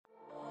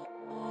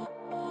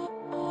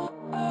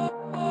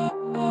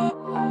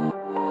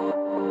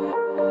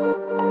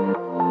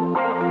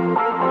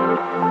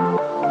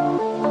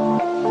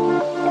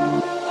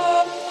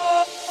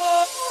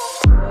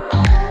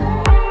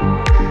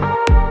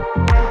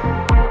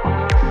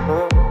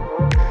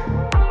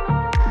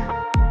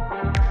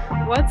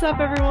What's up,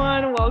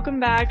 everyone? Welcome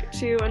back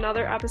to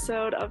another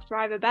episode of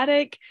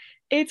Thrive-A-Betic.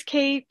 It's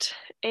Kate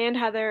and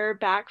Heather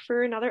back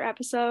for another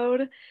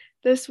episode.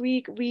 This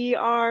week we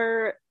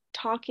are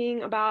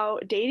talking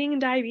about dating and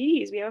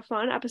diabetes. We have a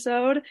fun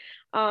episode.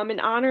 In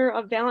honor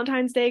of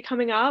Valentine's Day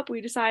coming up, we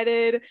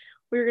decided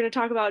we were going to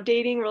talk about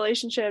dating,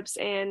 relationships,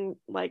 and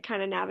like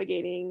kind of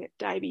navigating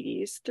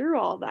diabetes through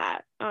all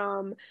that.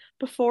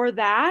 Before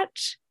that,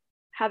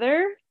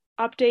 Heather,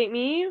 update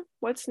me.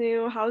 What's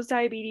new? How's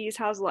diabetes?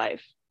 How's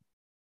life?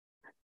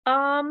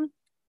 Um,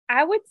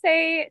 I would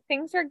say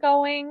things are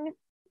going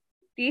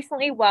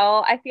decently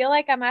well. I feel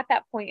like I'm at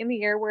that point in the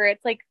year where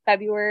it's like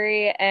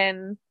February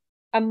and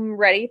I'm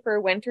ready for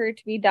winter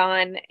to be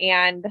done.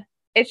 And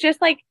it's just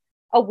like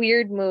a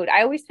weird mood.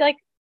 I always feel like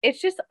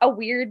it's just a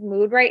weird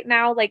mood right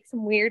now, like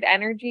some weird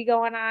energy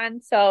going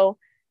on. So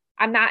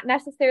I'm not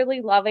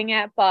necessarily loving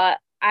it, but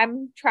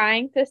I'm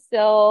trying to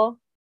still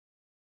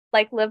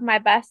like live my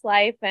best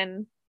life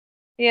and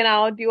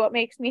do what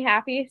makes me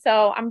happy.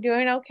 So I'm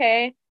doing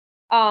okay.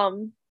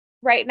 Um,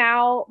 right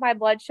now my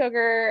blood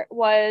sugar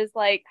was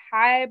like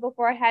high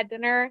before I had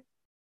dinner,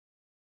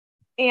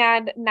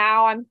 and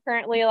now I'm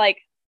currently like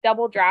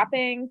double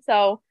dropping.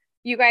 So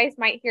you guys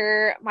might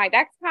hear my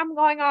Dexcom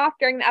going off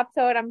during the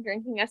episode. I'm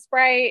drinking a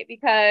Sprite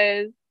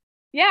because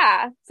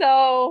yeah,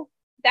 so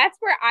that's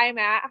where I'm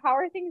at. How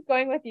are things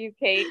going with you,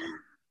 Kate?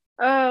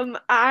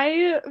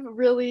 I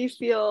really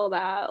feel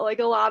that, like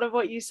a lot of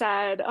what you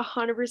said,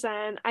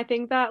 100%. I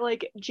think that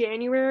like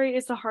January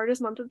is the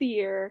hardest month of the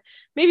year.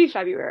 Maybe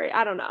February,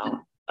 I don't know.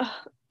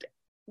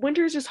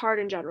 Winter is just hard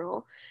in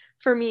general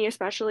for me,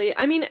 especially.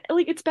 I mean,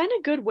 like it's been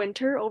a good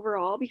winter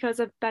overall because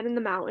I've been in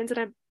the mountains and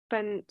I've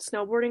been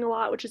snowboarding a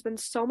lot, which has been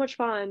so much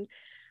fun.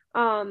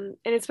 And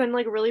it's been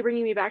like really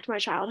bringing me back to my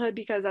childhood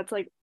because that's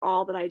like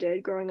all that I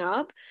did growing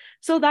up.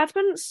 So that's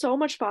been so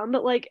much fun,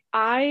 but like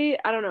I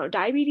don't know,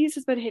 diabetes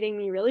has been hitting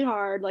me really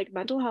hard. Like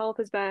mental health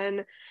has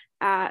been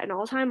at an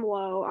all-time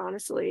low,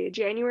 honestly.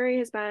 January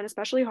has been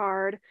especially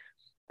hard.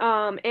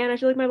 And I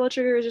feel like my blood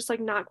sugar is just like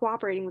not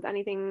cooperating with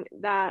anything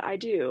that I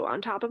do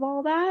on top of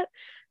all that.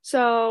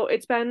 So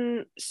it's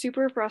been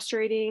super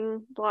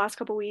frustrating the last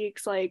couple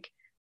weeks. Like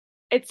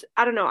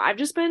I don't know,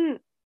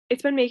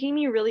 it's been making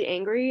me really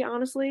angry,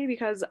 honestly,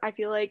 because I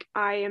feel like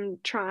I am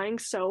trying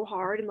so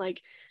hard and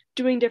like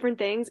doing different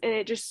things and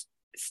it just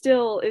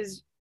still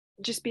is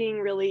just being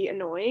really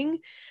annoying.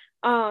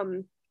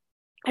 Um,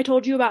 I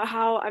told you about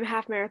how I'm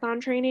half marathon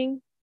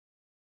training.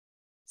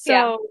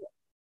 Yeah. So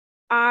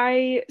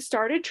I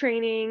started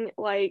training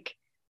like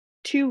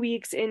 2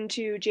 weeks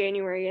into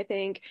January, I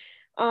think.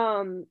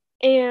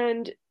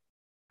 And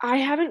I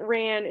haven't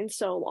ran in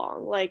so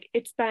long. Like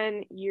it's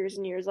been years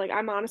and years. Like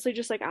I'm honestly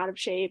just like out of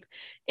shape.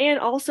 And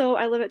also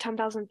I live at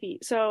 10,000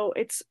 feet. So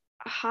it's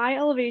a high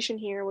elevation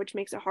here, which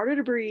makes it harder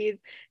to breathe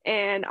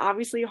and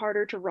obviously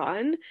harder to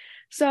run.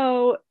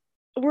 So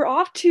we're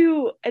off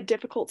to a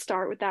difficult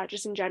start with that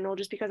just in general,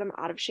 just because I'm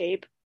out of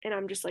shape and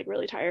I'm just like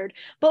really tired.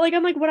 But like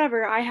I'm like,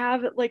 whatever. I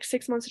have like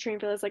 6 months to train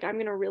for this. Like I'm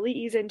gonna really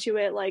ease into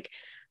it. Like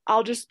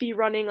I'll just be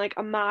running like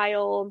a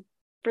mile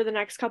for the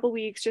next couple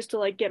weeks just to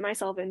like get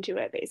myself into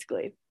it,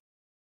 basically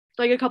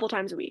like a couple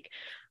times a week.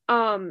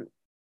 Um,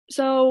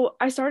 so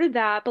I started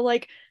that, but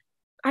like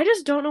I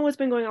just don't know what's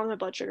been going on with my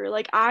blood sugar.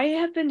 Like I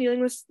have been dealing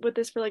with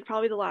this for like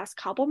probably the last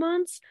couple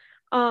months.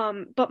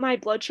 But my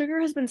blood sugar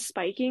has been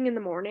spiking in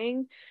the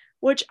morning,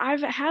 which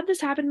I've had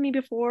this happen to me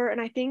before,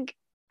 and I think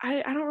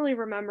I don't really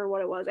remember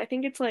what it was. I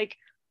think it's like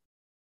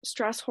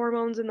stress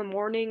hormones in the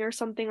morning or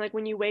something, like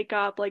when you wake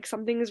up, like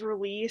something is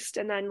released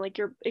and then like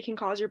your it can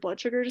cause your blood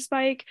sugar to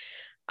spike.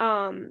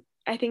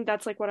 I think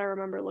that's like what I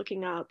remember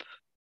looking up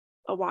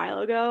a while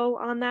ago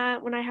on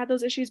that when I had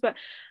those issues, but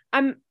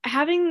I'm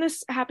having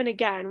this happen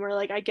again where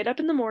like I get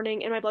up in the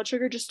morning and my blood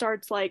sugar just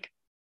starts like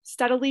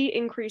steadily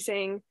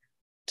increasing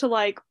to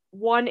like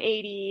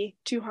 180,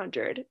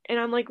 200. And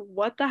I'm like,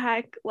 what the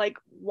heck? Like,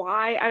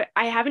 why?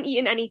 I haven't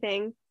eaten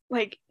anything.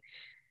 Like,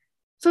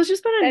 so it's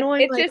just been That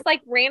annoying. it's Like, just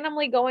like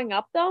randomly going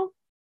up though.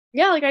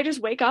 yeah, like I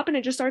just wake up and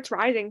it just starts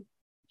rising.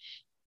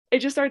 It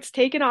just starts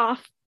taking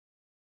off.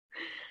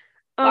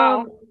 Um,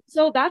 Wow.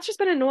 so that's just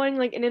been annoying,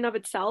 like in and of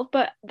itself,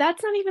 but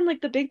that's not even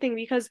like the big thing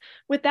because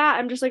with that,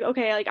 I'm just like,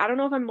 okay, like I don't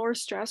know if I'm more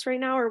stressed right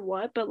now or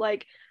what, but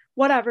like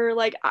whatever,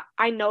 like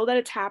I know that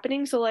it's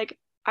happening. So like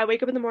I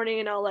wake up in the morning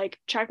and I'll like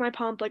check my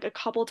pump like a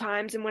couple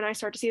times, and when I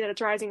start to see that it's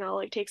rising, I'll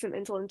like take some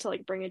insulin to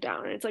like bring it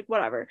down. And it's like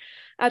whatever.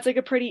 That's like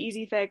a pretty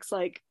easy fix.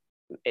 Like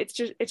it's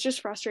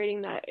just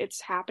frustrating that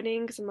it's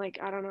happening because I'm like,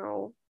 I don't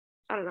know.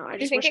 I don't know. I Do you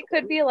just think wish it it could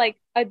wouldn't. be like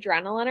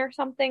adrenaline or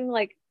something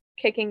like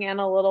kicking in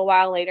a little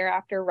while later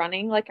after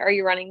running? Like, are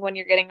you running when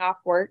you're getting off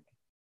work?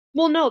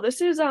 Well, no,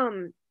 this is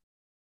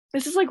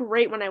like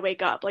right when I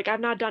wake up. Like I've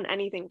not done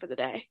anything for the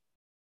day.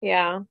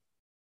 Yeah.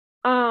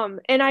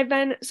 And I've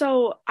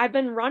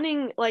been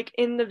running like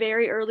in the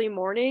very early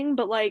morning,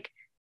 but like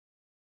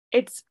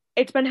it's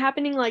been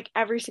happening like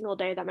every single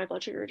day that my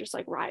blood sugar just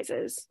like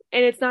rises.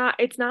 And it's not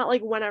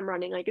like when I'm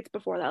running, like it's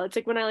before that. It's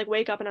like when I like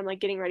wake up and I'm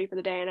like getting ready for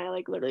the day and I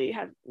like literally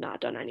have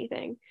not done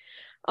anything.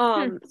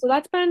 Hmm. So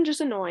that's been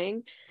just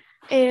annoying.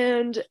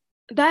 And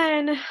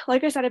then,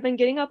 like I said, I've been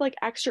getting up like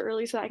extra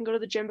early so that I can go to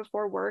the gym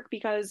before work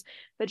because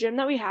the gym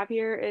that we have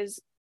here is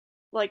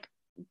like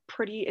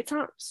pretty, it's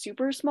not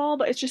super small,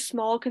 but it's just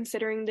small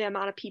considering the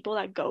amount of people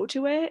that go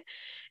to it.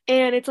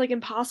 And it's like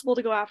impossible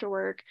to go after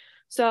work.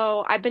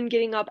 So I've been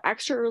getting up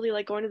extra early,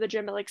 like going to the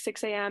gym at like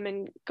 6 a.m.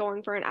 and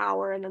going for an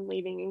hour and then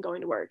leaving and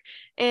going to work.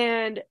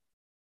 And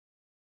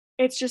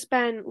it's just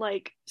been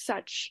like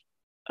such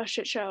a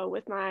shit show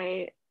with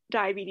my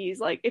diabetes.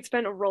 Like it's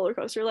been a roller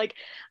coaster. Like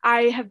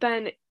I have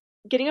been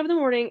getting up in the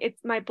morning, it's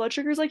my blood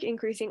sugar's like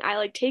increasing. I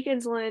like take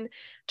insulin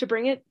to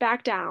bring it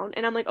back down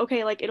and I'm like,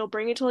 okay, like it'll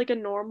bring it to like a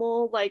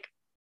normal like,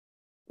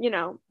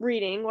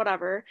 reading,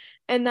 whatever.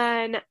 And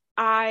then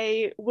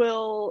I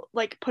will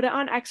like put it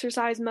on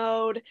exercise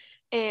mode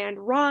and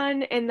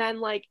run and then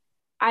like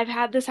I've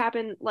had this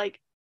happen like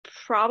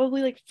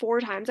probably like 4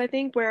 times I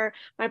think where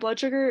my blood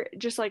sugar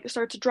just like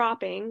starts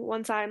dropping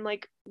once I'm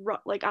like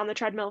like on the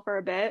treadmill for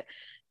a bit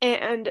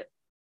and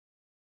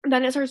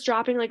then it starts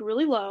dropping like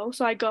really low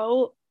so I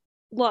go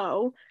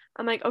low.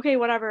 I'm like okay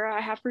whatever,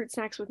 I have fruit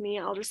snacks with me,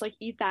 I'll just like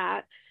eat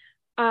that.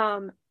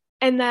 um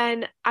and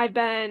then I've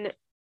been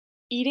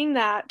eating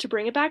that to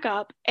bring it back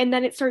up and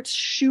then it starts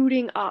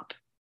shooting up.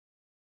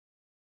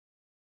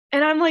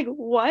 And I'm like,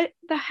 what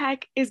the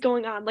heck is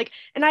going on? Like,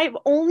 and I've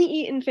only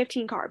eaten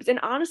 15 carbs. And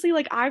honestly,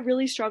 like, I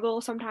really struggle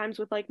sometimes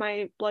with like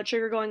my blood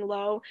sugar going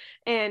low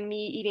and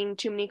me eating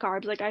too many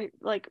carbs. Like, I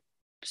like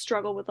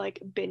struggle with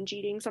like binge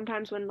eating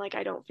sometimes when like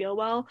I don't feel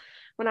well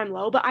when I'm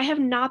low. But I have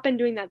not been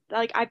doing that.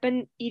 Like, I've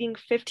been eating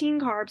 15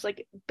 carbs,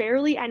 like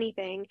barely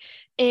anything,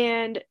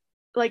 and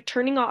like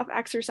turning off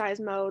exercise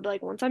mode,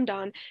 like once I'm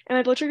done, and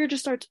my blood sugar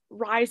just starts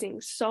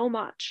rising so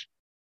much.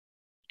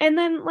 And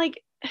then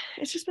like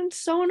it's just been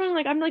so annoying.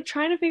 Like I'm like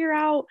trying to figure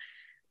out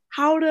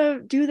how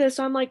to do this.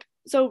 So I'm like,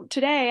 so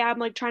today I'm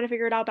like trying to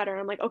figure it out better.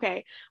 I'm like,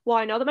 okay, well,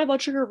 I know that my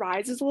blood sugar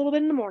rises a little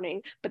bit in the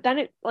morning, but then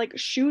it like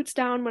shoots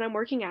down when I'm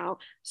working out.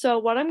 So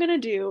what I'm gonna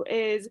do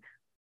is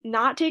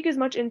not take as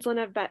much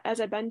insulin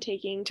as I've been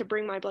taking to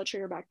bring my blood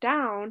sugar back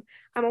down.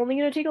 I'm only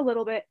gonna take a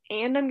little bit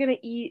and I'm gonna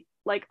eat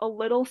like a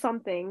little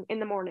something in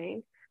the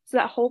morning so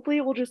that hopefully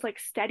it will just like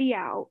steady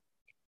out.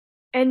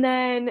 And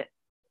then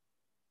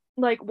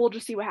like we'll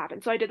just see what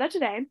happens. So I did that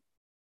today.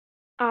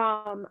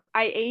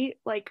 I ate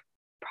like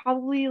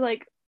probably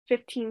like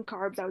 15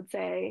 carbs, I would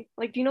say.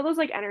 Like, do you know those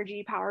like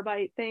energy power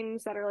bite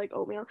things that are like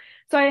oatmeal?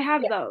 So I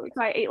have Yeah. those.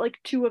 So I ate like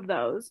two of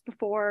those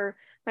before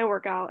my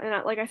workout.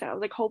 And like I said, I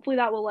was like, hopefully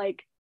that will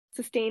like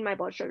sustain my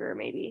blood sugar,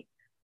 maybe.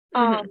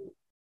 Um, Hmm.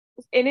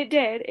 and it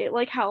did. It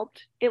like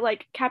helped. It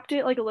like kept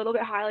it like a little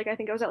bit high. Like I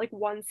think I was at like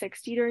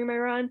 160 during my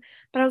run,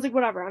 but I was like,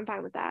 whatever, I'm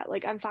fine with that.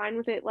 Like I'm fine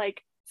with it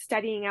like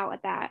steadying out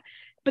at that.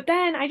 But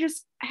then I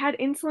just had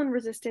insulin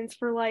resistance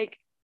for like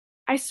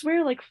I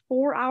swear, like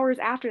 4 hours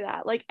after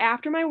that. Like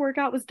after my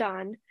workout was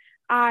done,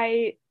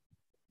 I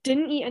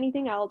didn't eat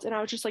anything else and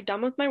I was just like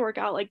done with my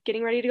workout, like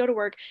getting ready to go to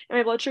work. And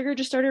my blood sugar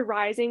just started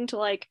rising to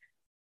like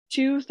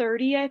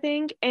 230, I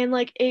think. And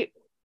like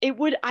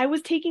I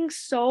was taking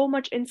so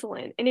much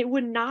insulin and it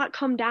would not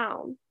come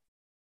down.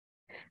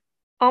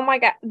 Oh my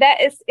God.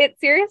 It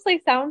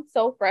seriously sounds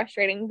so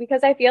frustrating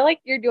because I feel like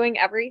you're doing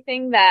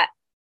everything that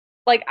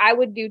like I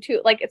would do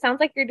too. Like it sounds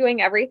like you're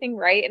doing everything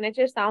right. And it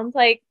just sounds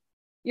like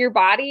your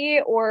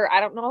body, or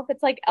I don't know if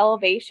it's like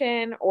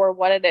elevation or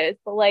what it is,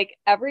 but like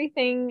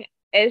everything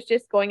is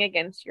just going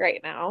against you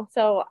right now.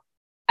 So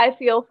I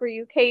feel for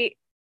you, Kate.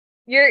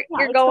 Yeah,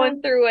 You're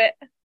going through it.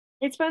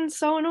 it's been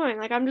so annoying.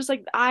 Like I'm just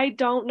like I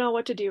don't know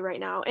what to do right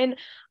now. And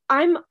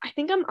I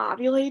think I'm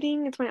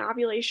ovulating. It's my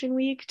ovulation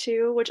week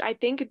too, which I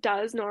think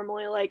does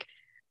normally like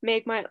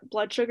make my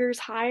blood sugars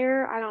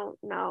higher. I don't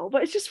know.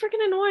 But it's just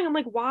freaking annoying. I'm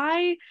like,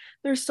 why?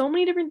 There's so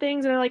many different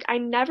things and I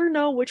never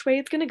know which way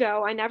it's gonna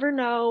go. I never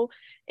know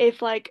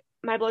if like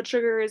my blood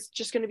sugar is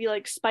just gonna be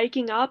like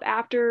spiking up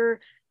after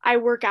I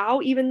work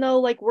out, even though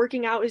like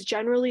working out is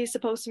generally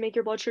supposed to make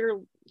your blood sugar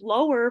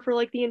lower for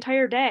like the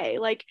entire day.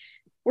 Like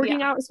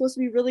working Yeah. out is supposed to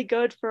be really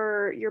good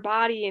for your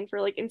body and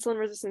for like insulin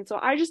resistance. So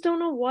I just don't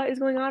know what is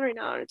going on right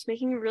now, and it's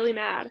making me really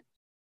mad.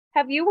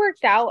 Have you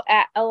worked out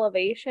at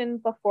elevation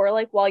before,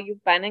 like while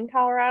you've been in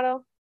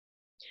Colorado?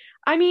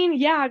 I mean,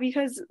 yeah,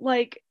 because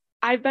like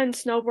I've been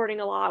snowboarding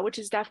a lot, which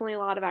is definitely a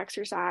lot of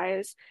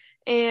exercise,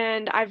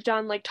 and I've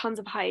done like tons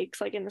of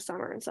hikes like in the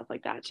summer and stuff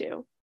like that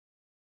too.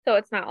 So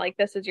it's not like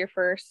this is your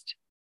first.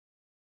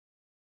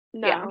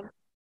 Yeah. No.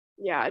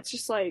 Yeah, it's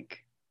just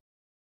like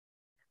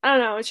I don't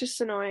know, it's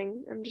just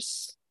annoying. I'm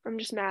just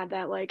mad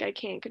that like I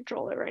can't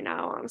control it right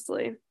now,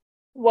 honestly.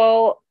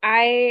 Well,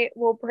 I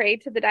will pray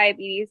to the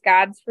diabetes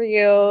gods for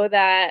you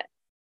that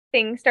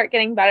things start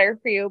getting better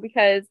for you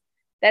because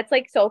that's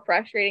like so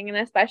frustrating. And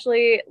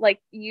especially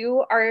like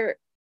you are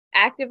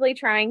actively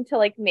trying to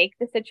like make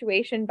the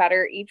situation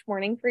better each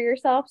morning for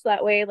yourself. So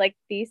that way, like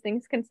these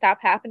things can stop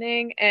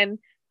happening. And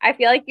I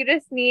feel like you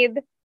just need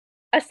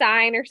a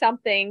sign or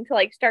something to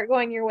like start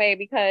going your way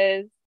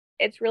because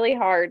it's really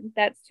hard.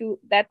 That's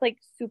like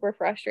super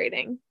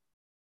frustrating.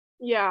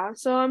 Yeah,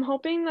 so I'm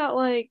hoping that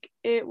like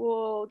it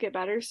will get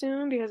better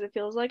soon because it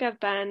feels like I've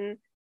been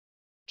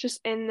just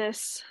in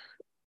this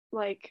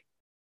like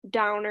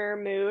downer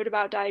mood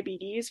about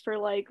diabetes for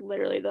like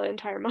literally the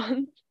entire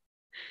month.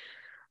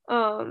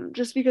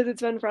 Just because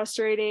it's been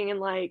frustrating and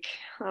like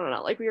I don't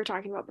know, like we were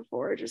talking about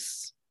before,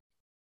 just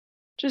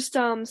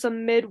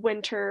some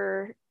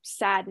midwinter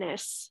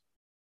sadness.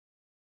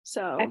 I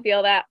So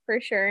feel that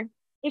for sure.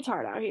 it's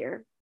hard out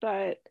here.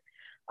 But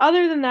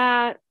other than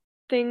that,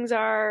 things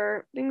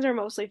are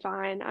mostly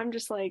fine. I'm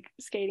just like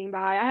skating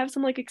by. I have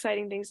some like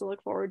exciting things to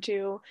look forward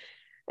to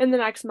in the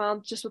next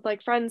month, just with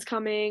like friends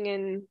coming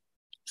and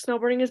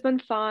snowboarding has been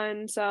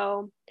fun.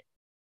 So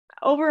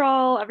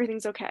overall,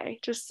 everything's okay.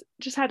 Just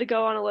had to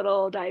go on a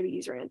little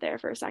diabetes rant there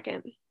for a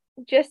second.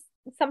 Just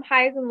some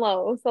highs and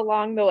lows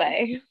along the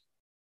way.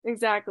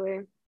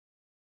 Exactly.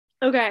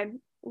 Okay,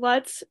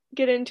 let's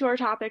get into our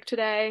topic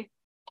today.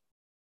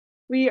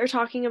 We are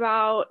talking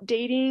about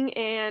dating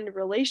and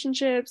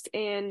relationships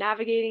and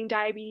navigating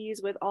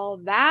diabetes with all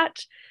of that.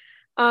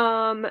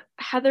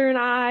 Heather and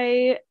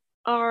I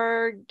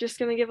are just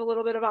gonna give a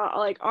little bit about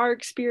like our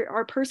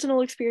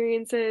personal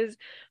experiences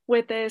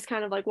with this,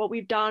 kind of like what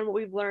we've done, what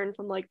we've learned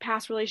from like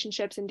past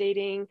relationships and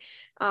dating,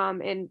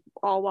 and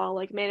all while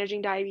like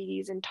managing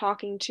diabetes and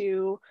talking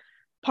to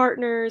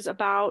partners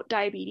about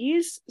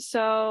diabetes.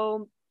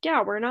 So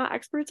yeah, we're not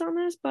experts on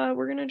this, but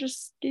we're gonna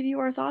just give you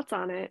our thoughts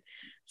on it.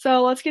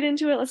 So let's get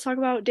into it. Let's talk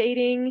about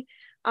dating.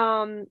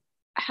 Um,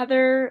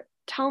 Heather,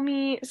 tell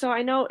me, so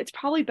I know it's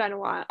probably been a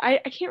while. I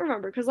can't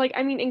remember because like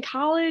I mean in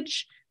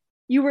college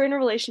you were in a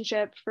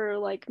relationship for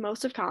like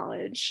most of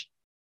college.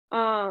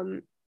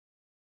 Um,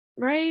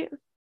 right?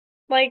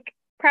 Like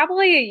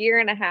probably a year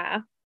and a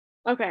half.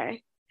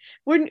 Okay.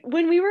 When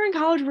we were in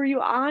college, were you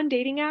on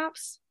dating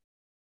apps?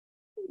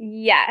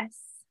 Yes.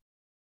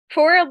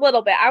 For a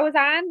little bit. I was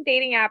on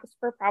dating apps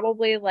for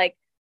probably like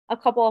a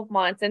couple of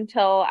months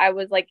until I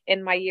was like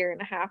in my year and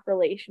a half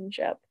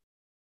relationship.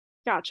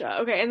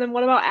 Gotcha. Okay. And then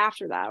what about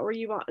after that?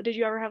 Did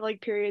you ever have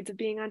like periods of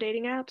being on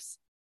dating apps?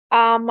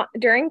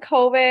 During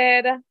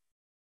COVID,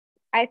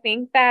 I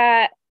think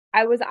that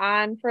I was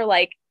on for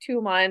like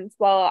 2 months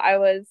while I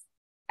was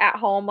at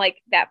home,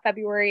 like that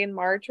February and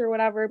March or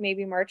whatever,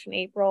 maybe March and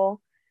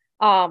April.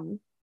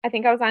 I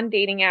think I was on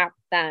dating apps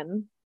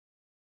then.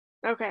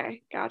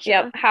 Okay, Yep.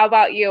 gotcha. How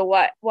about you?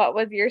 What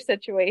was your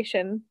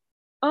situation?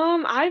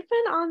 I've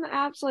been on the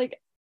apps like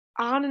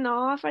on and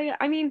off.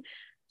 I mean,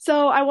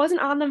 so I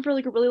wasn't on them for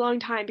like a really long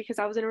time because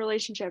I was in a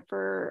relationship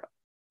for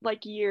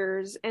like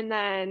years and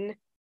then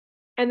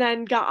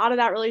got out of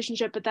that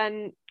relationship, but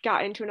then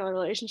got into another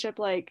relationship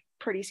like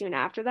pretty soon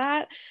after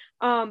that.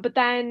 But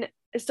then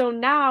so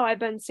now I've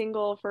been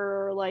single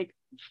for like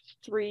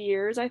 3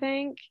 years, I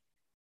think.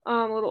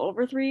 A little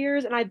over 3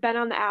 years, and I've been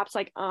on the apps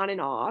like on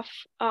and off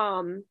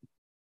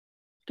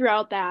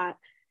throughout that.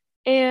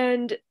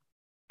 And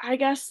I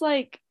guess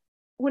like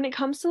when it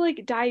comes to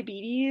like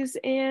diabetes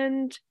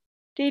and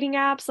dating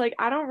apps, like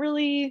I don't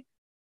really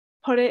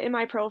put it in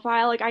my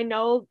profile. Like I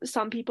know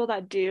some people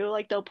that do,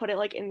 like they'll put it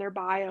like in their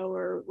bio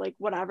or like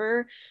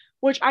whatever,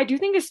 which I do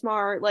think is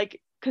smart,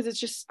 like because it's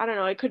just I don't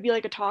know, it could be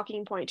like a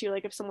talking point too.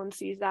 Like if someone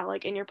sees that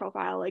like in your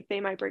profile, like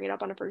they might bring it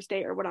up on a first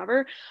date or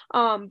whatever.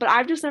 But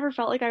I've just never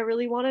felt like I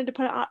really wanted to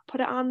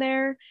put it on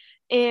there.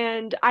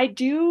 And I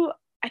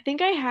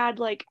think I had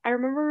like I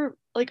remember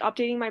like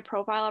updating my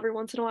profile every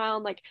once in a while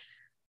and like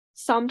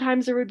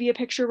sometimes there would be a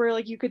picture where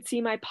like you could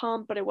see my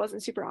pump, but it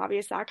wasn't super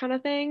obvious, that kind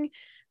of thing.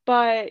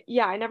 But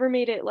yeah, I never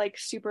made it like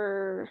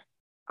super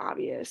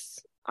obvious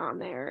on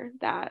there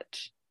that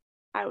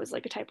I was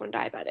like a type 1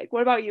 diabetic.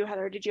 What about you,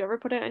 Heather? Did you ever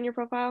put it on your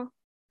profile?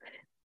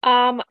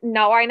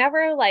 No, I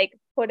never like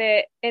put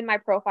it in my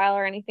profile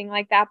or anything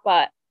like that,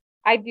 but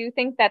I do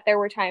think that there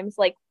were times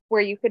like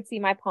where you could see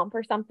my pump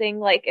or something.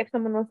 Like if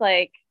someone was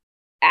like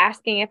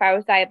asking if I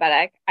was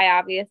diabetic, I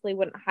obviously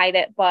wouldn't hide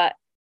it, but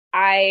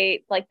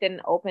I like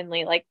didn't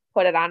openly like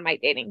put it on my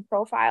dating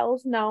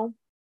profiles. No.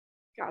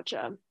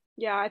 Gotcha.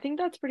 Yeah, I think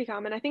that's pretty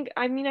common.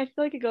 I mean, I feel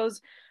like it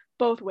goes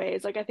both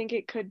ways. Like, I think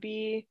it could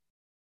be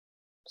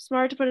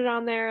smart to put it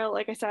on there,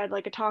 like I said,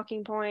 like a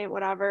talking point,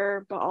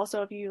 whatever. But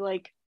also, if you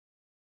like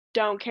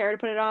don't care to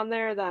put it on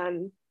there,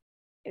 then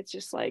it's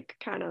just like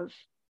kind of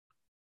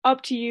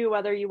up to you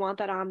whether you want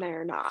that on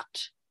there or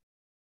not.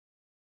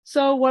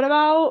 So what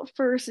about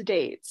first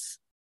dates?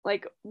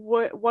 Like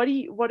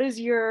what is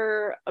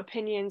your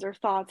opinions or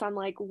thoughts on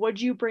like would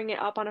you bring it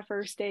up on a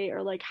first date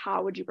or like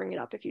how would you bring it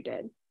up if you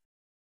did?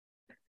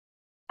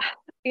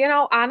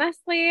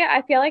 Honestly,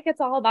 I feel like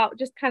it's all about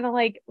just kind of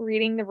like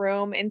reading the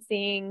room and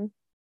seeing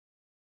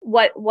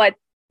what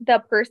the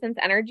person's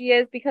energy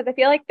is because I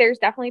feel like there's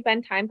definitely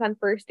been times on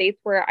first dates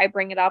where I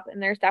bring it up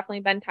and there's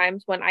definitely been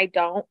times when I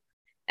don't.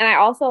 And I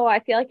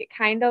feel like it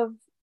kind of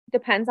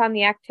depends on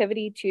the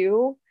activity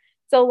too.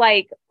 So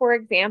like for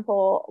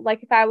example,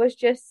 like if I was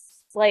just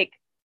like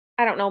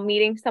I don't know,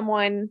 meeting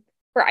someone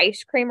for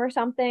ice cream or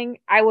something,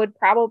 I would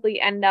probably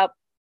end up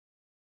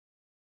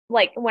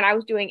like when I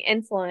was doing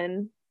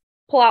insulin,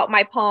 pull out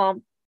my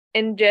pump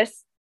and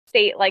just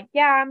state like,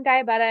 yeah, I'm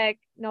diabetic,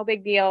 no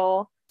big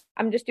deal.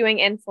 I'm just doing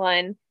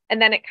insulin.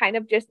 And then it kind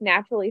of just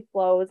naturally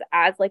flows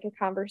as like a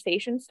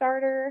conversation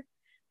starter.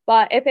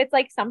 But if it's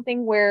like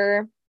something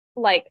where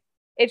like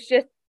it's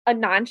just a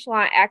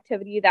nonchalant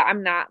activity that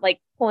I'm not like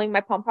pulling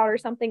my pump out or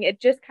something,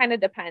 it just kind of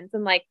depends.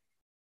 And like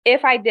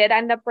if I did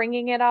end up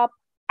bringing it up,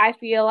 I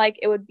feel like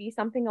it would be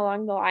something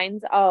along the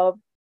lines of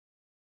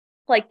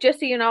like, just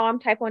so you know, I'm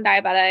type 1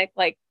 diabetic,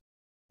 like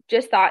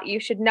just thought you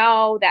should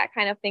know that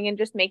kind of thing and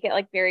just make it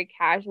like very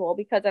casual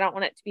because I don't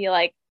want it to be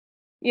like,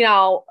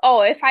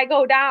 oh, if I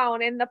go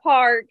down in the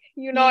park,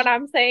 you know what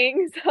I'm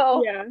saying?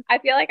 So Yeah. I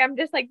feel like I'm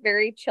just like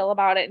very chill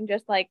about it and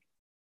just like,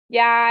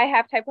 yeah, I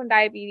have type 1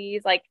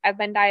 diabetes, like I've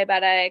been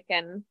diabetic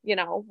and,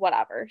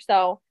 whatever.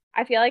 So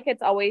I feel like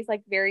it's always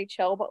like very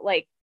chill, but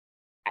like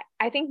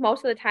I think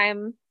most of the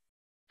time,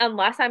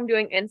 unless I'm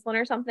doing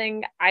insulin or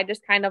something, I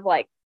just kind of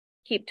like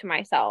keep to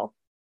myself.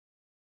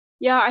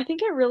 Yeah, I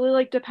think it really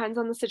like depends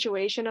on the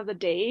situation of the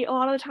date a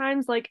lot of the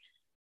times. Like,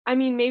 I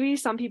mean, maybe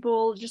some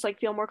people just like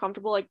feel more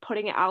comfortable like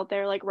putting it out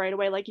there like right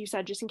away, like you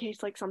said, just in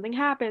case like something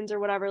happens or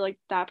whatever, like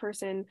that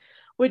person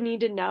would need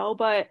to know.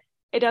 But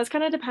it does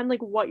kind of depend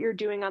like what you're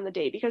doing on the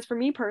date. Because for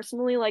me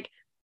personally, like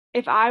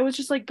if I was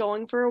just like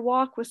going for a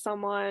walk with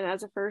someone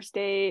as a first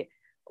date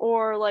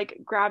or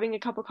like grabbing a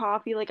cup of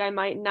coffee, like I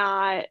might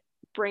not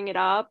bring it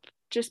up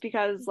just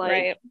because like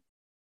Right.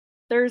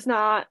 there's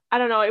not, I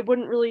don't know, it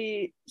wouldn't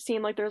really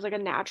seem like there's like a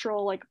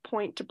natural like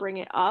point to bring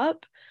it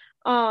up.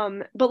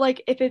 But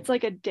like if it's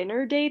like a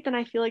dinner date, then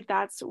I feel like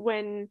that's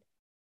when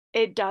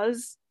it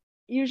does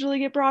usually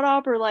get brought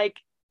up or like,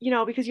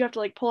 because you have to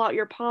like pull out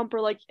your pump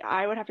or like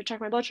I would have to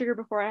check my blood sugar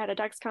before I had a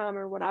Dexcom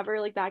or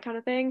whatever, like that kind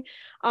of thing.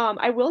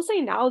 I will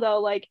say now though,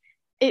 like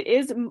it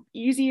is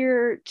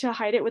easier to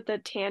hide it with the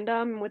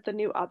Tandem with the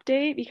new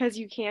update because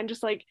you can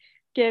just like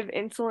give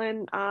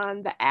insulin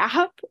on the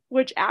app,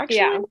 which actually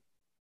Yeah.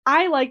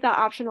 I like that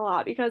option a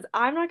lot because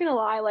I'm not gonna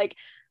lie, like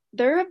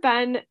there have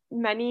been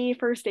many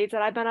first dates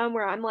that I've been on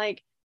where I'm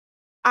like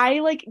I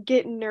like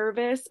get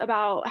nervous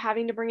about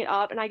having to bring it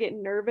up and I get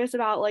nervous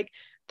about like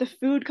the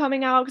food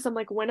coming out because I'm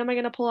like when am I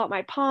gonna pull out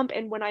my pump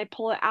and when I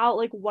pull it out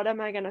like what am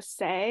I gonna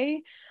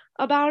say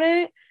about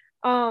it?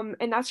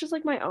 And that's just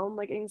like my own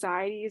like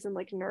anxieties and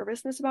like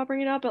nervousness about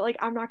bringing it up, but like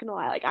I'm not gonna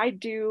lie, like I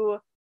do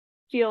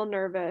feel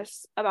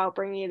nervous about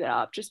bringing it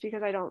up just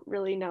because I don't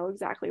really know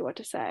exactly what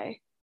to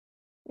say.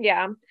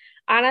 Yeah.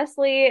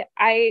 Honestly,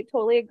 I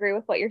totally agree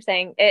with what you're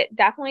saying. It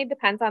definitely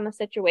depends on the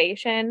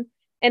situation.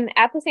 And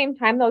at the same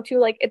time, though, too,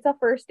 like it's a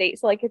first date.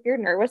 So, like, if you're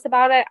nervous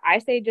about it, I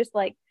say just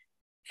like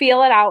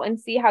feel it out and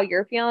see how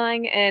you're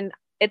feeling. And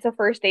it's a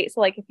first date.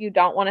 So, like, if you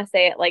don't want to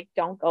say it, like,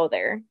 don't go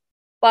there.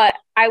 But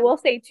I will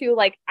say, too,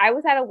 like, I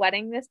was at a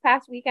wedding this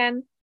past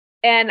weekend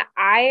and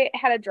I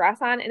had a dress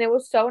on and it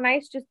was so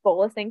nice just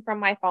bolusing from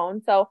my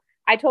phone. So,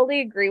 I totally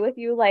agree with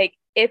you. Like,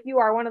 if you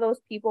are one of those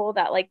people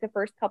that like the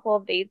first couple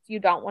of dates, you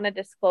don't want to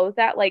disclose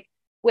that, like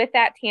with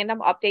that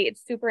Tandem update,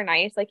 it's super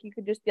nice. Like, you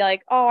could just be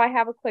like, oh, I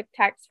have a quick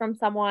text from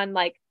someone.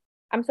 Like,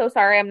 I'm so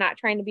sorry. I'm not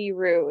trying to be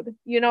rude.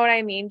 You know what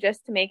I mean?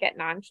 Just to make it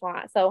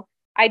nonchalant. So,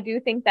 I do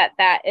think that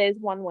that is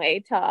one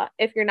way to,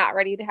 if you're not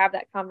ready to have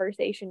that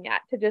conversation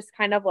yet, to just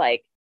kind of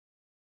like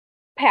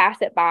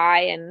pass it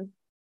by and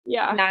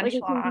Yeah, like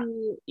it can nonchalant.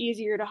 be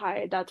easier to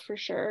hide, that's for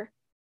sure.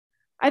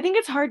 I think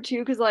it's hard too,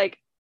 because like,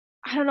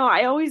 I don't know,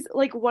 I always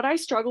like what I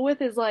struggle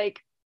with is like,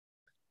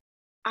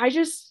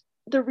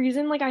 the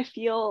reason like I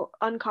feel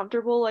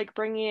uncomfortable like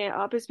bringing it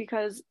up is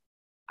because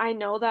I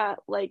know that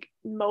like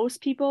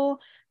most people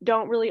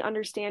don't really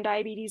understand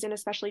diabetes and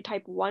especially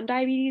type 1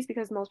 diabetes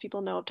because most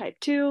people know of type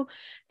 2.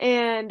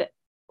 And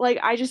like,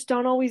 I just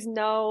don't always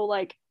know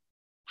like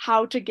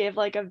how to give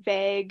like a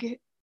vague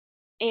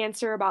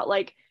answer about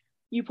like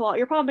you pull out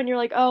your pump and you're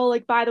like, oh,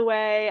 like by the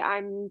way,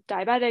 I'm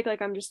diabetic,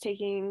 like I'm just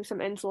taking some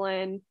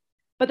insulin.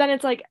 But then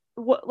it's like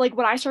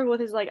what I struggle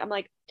with is like I'm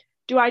like,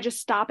 do I just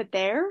stop it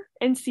there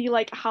and see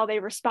like how they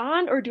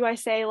respond, or do I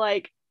say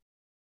like,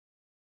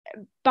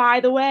 by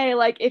the way,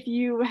 like if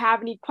you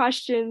have any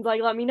questions,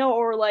 like let me know,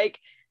 or like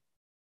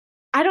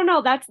I don't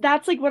know,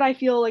 that's like what I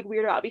feel like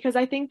weird about because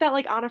I think that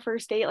like on a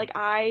first date, like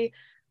I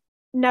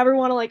never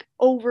want to like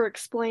over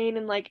explain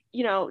and like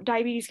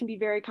diabetes can be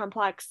very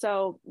complex,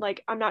 so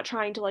like I'm not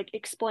trying to like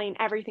explain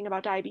everything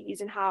about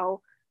diabetes and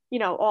how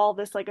all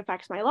this like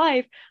affects my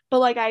life, but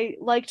like I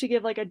like to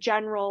give like a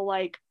general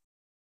like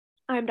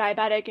I'm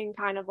diabetic and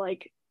kind of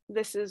like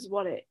this is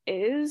what it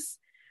is.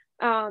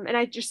 And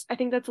I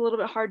think that's a little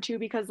bit hard too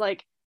because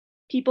like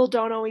people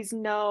don't always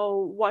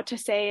know what to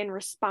say in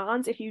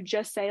response if you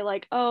just say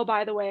like, oh,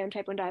 by the way, I'm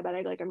type 1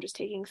 diabetic, like I'm just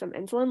taking some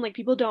insulin. Like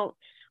people don't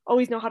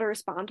always know how to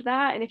respond to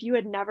that. And if you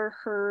had never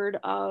heard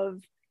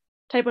of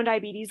type 1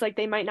 diabetes, like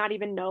they might not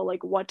even know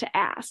like what to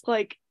ask.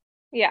 Like,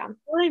 Yeah. you know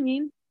what I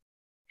mean?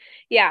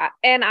 Yeah.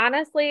 And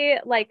honestly,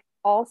 like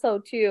also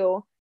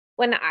too,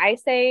 when I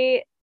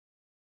say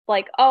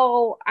like,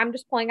 oh, I'm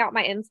just pulling out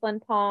my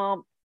insulin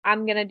pump,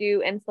 I'm gonna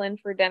do insulin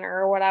for dinner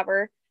or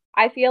whatever.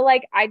 I feel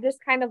like I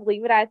just kind of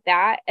leave it at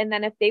that. And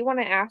then if they want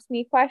to ask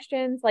me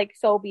questions, like,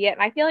 so be it.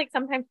 And I feel like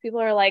sometimes people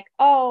are like,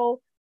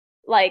 oh,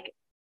 like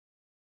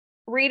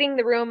reading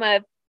the room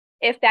of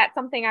if that's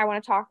something I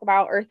want to talk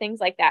about or things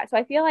like that. So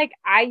I feel like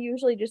I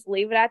usually just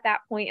leave it at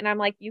that point and I'm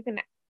like, you can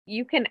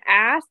you can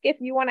ask if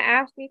you want to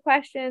ask me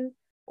questions,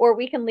 or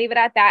we can leave it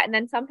at that. And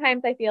then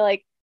sometimes I feel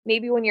like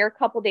maybe when you're a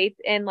couple dates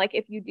in, like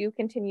if you do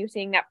continue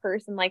seeing that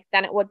person, like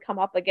then it would come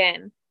up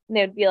again. And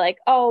they would be like,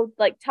 oh,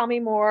 like tell me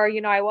more.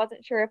 I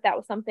wasn't sure if that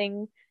was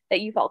something that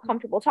you felt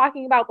comfortable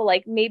talking about, but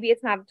like maybe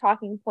it's not a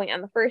talking point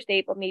on the first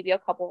date, but maybe a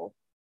couple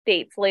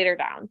dates later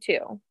down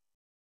too.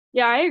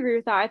 Yeah, I agree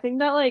with that. I think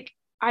that like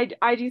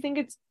I do think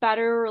it's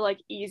better or like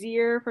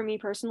easier for me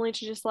personally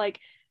to just like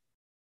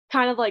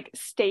kind of like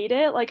state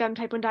it like I'm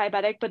type 1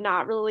 diabetic, but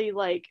not really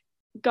like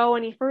go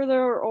any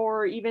further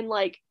or even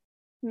like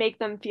make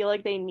them feel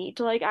like they need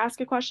to like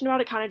ask a question about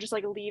it, kind of just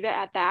like leave it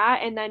at that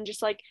and then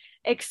just like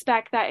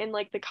expect that in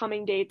like the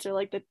coming dates or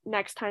like the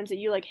next times that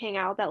you like hang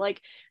out that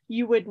like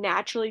you would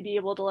naturally be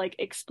able to like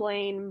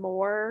explain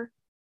more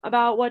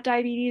about what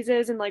diabetes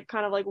is and like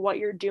kind of like what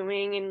you're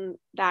doing and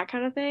that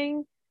kind of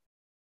thing.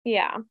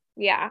 Yeah.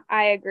 Yeah,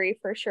 I agree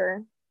for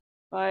sure.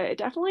 But it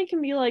definitely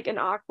can be like an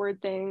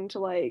awkward thing to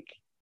like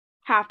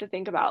have to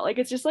think about. Like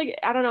it's just like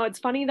I don't know, it's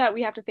funny that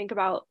we have to think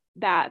about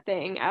that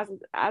thing as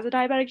a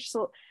diabetic just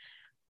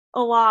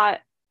a lot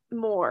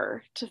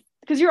more to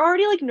because you're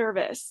already like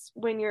nervous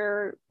when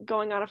you're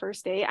going on a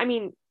first date. I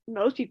mean,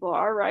 most people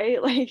are,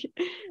 right? Like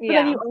but then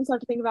Yeah. you also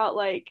have to think about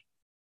like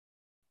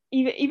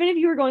even if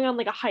you were going on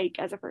like a hike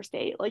as a first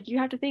date, like you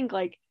have to think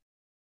like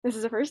this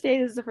is a first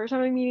date. This is the first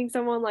time I'm meeting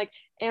someone. Like,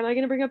 am I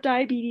going to bring up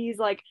diabetes?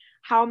 Like,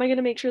 how am I going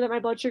to make sure that my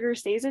blood sugar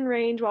stays in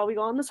range while we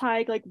go on this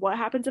hike? Like, what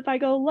happens if I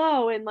go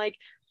low? And like,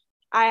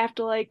 I have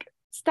to like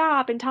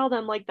stop and tell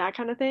them like that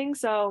kind of thing.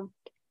 So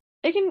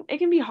it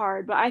can be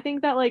hard, but I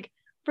think that like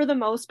for the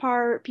most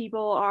part,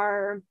 people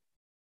are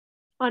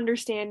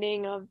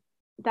understanding of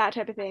that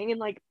type of thing, and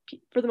like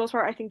for the most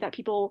part, I think that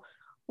people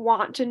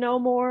want to know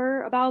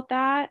more about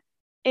that.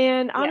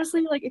 And Yeah.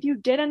 honestly, like if you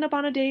did end up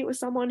on a date with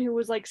someone who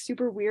was like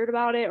super weird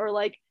about it or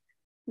like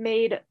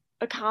made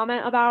a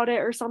comment about it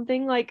or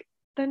something, like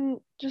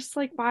then just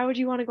like why would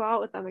you want to go out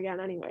with them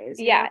again anyways,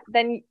 you know? Yeah,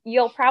 then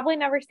you'll probably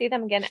never see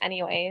them again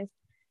anyways.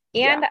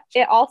 Yeah. And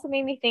it also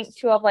made me think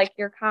too of like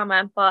your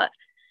comment, but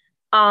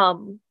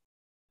um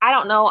I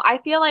don't know. I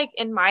feel like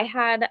in my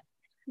head,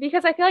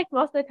 because I feel like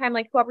most of the time,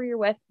 like whoever you're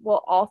with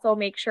will also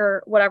make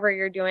sure whatever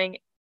you're doing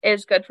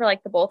is good for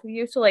like the both of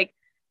you. So like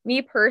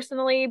me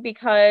personally,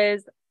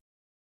 because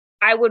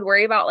I would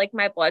worry about like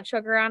my blood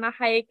sugar on a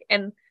hike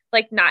and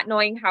like not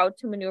knowing how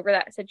to maneuver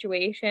that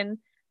situation,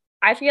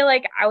 I feel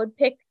like I would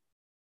pick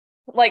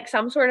like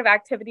some sort of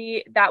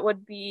activity that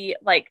would be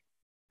like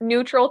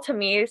neutral to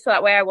me so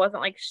that way I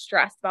wasn't like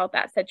stressed about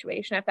that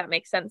situation, if that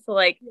makes sense. So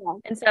like Yeah.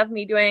 instead of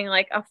me doing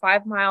like a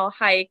 5 mile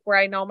hike where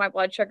I know my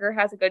blood sugar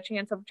has a good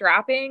chance of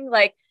dropping,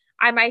 like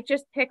I might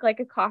just pick like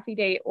a coffee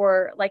date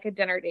or like a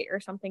dinner date or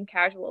something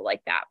casual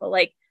like that. But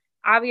like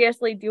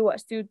obviously do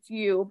what suits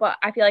you, but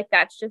I feel like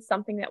that's just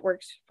something that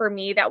works for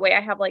me. That way I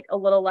have like a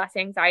little less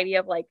anxiety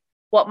of like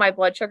what my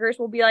blood sugars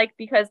will be like,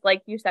 because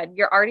like you said,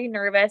 you're already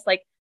nervous,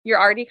 like you're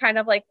already kind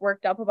of like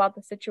worked up about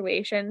the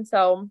situation.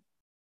 So,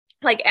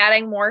 like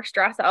adding more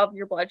stress of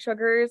your blood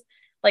sugars,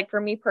 like for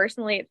me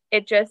personally,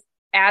 it just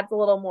adds a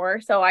little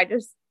more. So I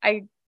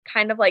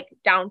kind of like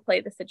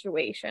downplay the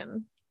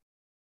situation.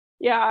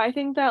 Yeah, I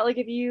think that like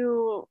if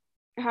you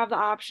have the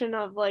option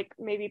of like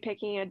maybe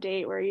picking a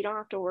date where you don't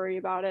have to worry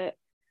about it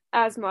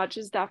as much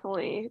is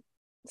definitely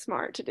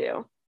smart to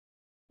do.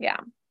 Yeah.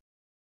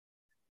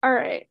 All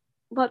right,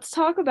 let's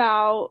talk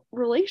about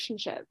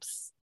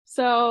relationships.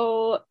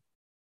 So,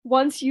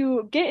 once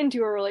you get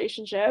into a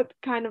relationship,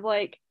 kind of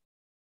like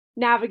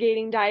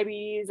navigating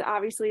diabetes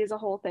obviously is a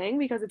whole thing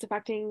because it's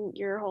affecting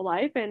your whole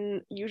life,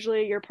 and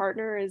usually your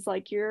partner is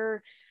like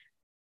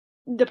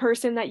the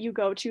person that you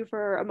go to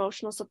for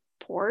emotional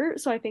support.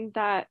 So I think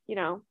that,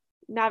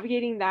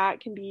 navigating that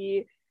can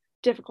be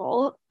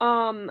difficult.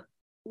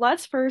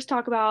 Let's first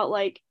talk about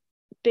like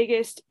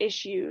biggest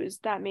issues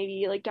that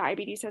maybe like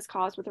diabetes has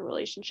caused with a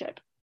relationship.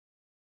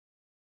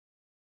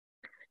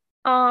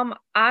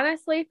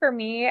 Honestly, for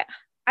me,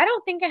 I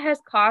don't think it has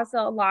caused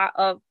a lot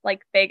of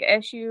like big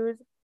issues.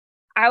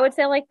 I would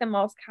say like the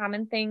most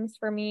common things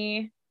for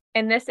me,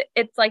 and this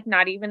it's like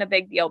not even a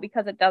big deal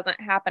because it doesn't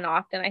happen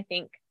often. I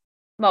think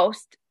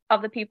most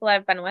of the people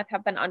I've been with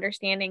have been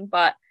understanding,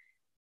 but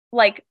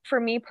like for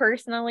me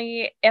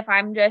personally, if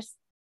I'm just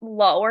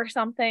low or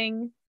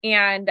something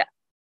and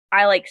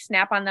I like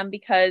snap on them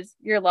because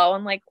you're low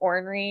and like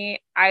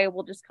ornery, I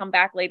will just come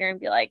back later and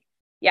be like,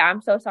 yeah,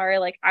 I'm so sorry.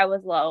 Like I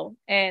was low.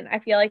 And I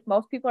feel like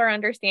most people are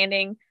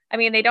understanding. I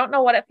mean, they don't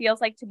know what it feels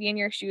like to be in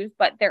your shoes,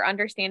 but they're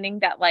understanding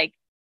that like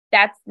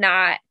that's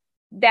not,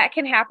 that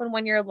can happen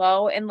when you're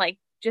low, and like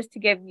just to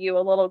give you a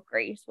little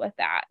grace with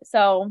that.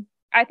 So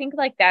I think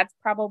like that's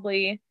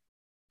probably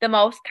the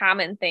most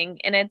common thing.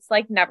 And it's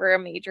like never a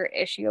major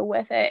issue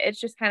with it. It's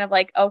just kind of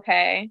like,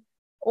 okay.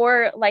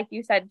 Or like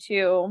you said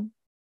too,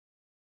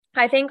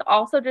 I think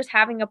also just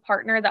having a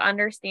partner that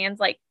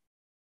understands like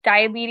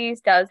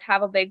diabetes does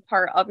have a big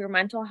part of your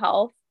mental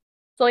health.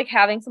 So like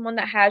having someone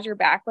that has your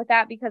back with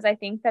that, because I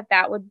think that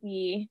that would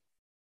be,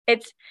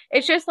 it's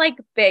just like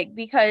big,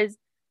 because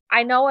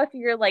I know if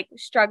you're like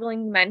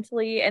struggling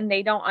mentally and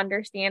they don't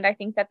understand, I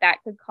think that that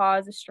could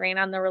cause a strain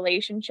on the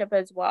relationship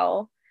as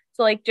well.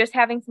 So like just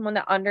having someone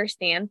that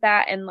understands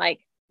that and like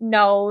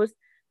knows,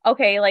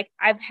 okay, like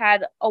I've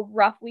had a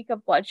rough week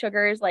of blood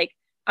sugars, like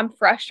I'm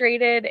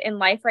frustrated in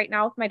life right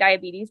now with my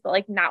diabetes, but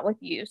like not with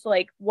you. So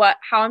like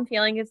how I'm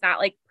feeling is not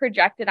like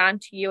projected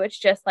onto you. It's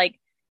just like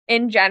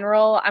in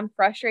general, I'm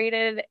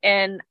frustrated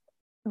and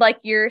like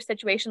your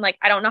situation, like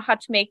I don't know how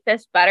to make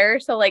this better.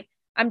 So like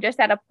I'm just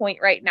at a point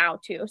right now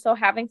too. So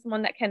having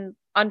someone that can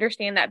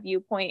understand that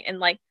viewpoint and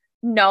like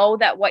know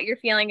that what you're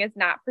feeling is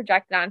not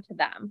projected onto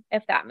them,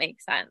 if that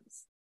makes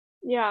sense.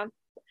 Yeah.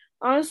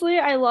 Honestly,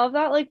 I love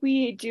that like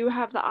we do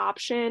have the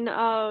option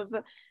of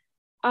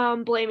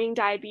blaming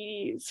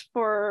diabetes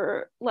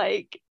for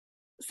like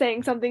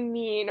saying something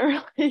mean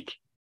or like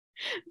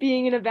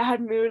being in a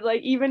bad mood.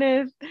 Like even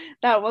if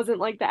that wasn't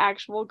like the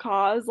actual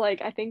cause,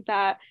 like I think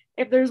that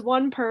if there's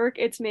one perk,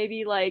 it's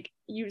maybe like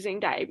using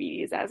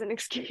diabetes as an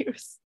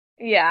excuse.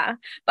 Yeah.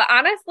 But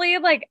honestly,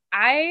 like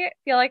I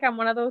feel like I'm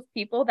one of those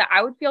people that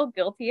I would feel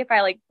guilty if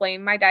I like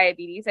blame my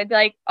diabetes. I'd be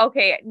like,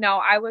 okay, no,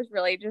 I was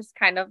really just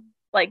kind of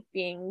like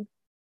being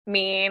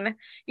mean.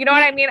 You know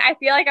what I mean? I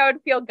feel like I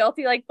would feel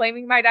guilty like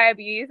blaming my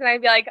diabetes and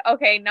I'd be like,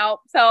 okay, no.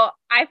 So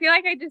I feel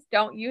like I just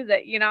don't use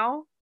it, you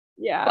know?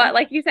 Yeah. But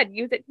like you said,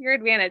 use it to your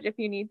advantage if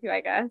you need to,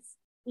 I guess.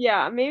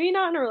 Yeah, maybe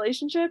not in a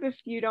relationship if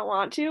you don't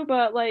want to,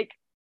 but like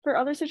for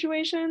other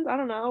situations, I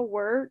don't know,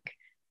 work,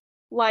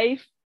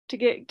 life to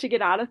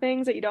get out of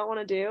things that you don't want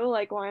to do,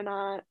 like why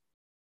not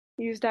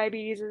use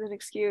diabetes as an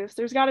excuse?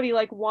 There's got to be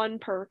like one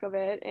perk of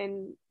it,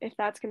 and if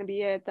that's going to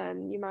be it,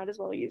 then you might as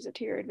well use it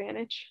to your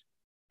advantage.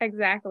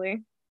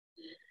 Exactly.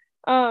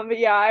 But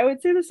yeah, I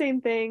would say the same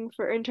thing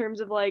for in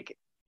terms of like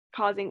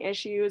causing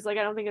issues. Like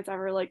I don't think it's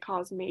ever like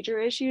caused major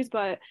issues,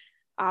 but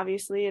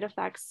obviously it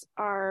affects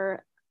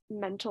our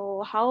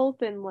mental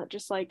health and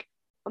just like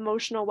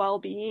emotional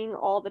well-being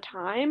all the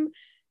time.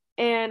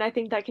 And I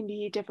think that can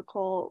be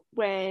difficult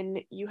when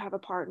you have a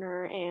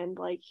partner and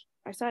like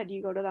I said,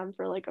 you go to them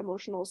for like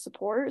emotional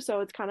support.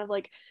 So it's kind of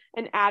like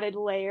an added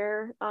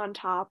layer on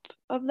top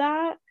of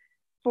that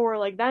for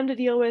like them to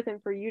deal with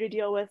and for you to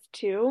deal with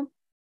too.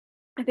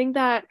 I think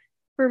that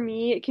for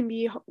me, it can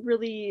be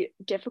really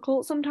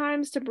difficult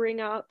sometimes to bring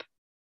up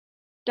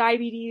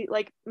diabetes,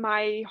 like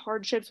my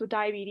hardships with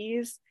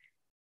diabetes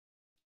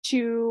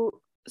to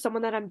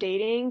someone that I'm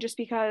dating, just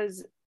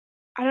because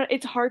I don't,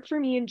 it's hard for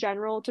me in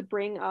general to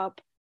bring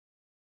up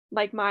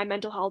like my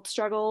mental health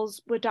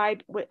struggles with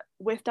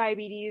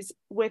diabetes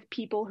with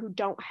people who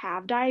don't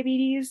have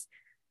diabetes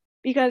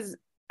because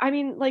I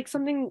mean like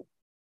something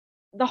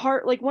the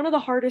hard like one of the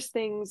hardest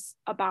things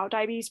about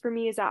diabetes for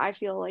me is that I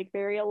feel like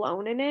very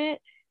alone in it,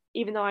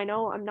 even though I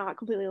know I'm not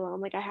completely alone.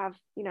 Like I have,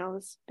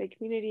 this big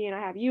community and I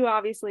have you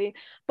obviously,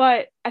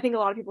 but I think a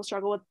lot of people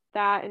struggle with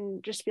that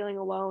and just feeling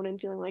alone and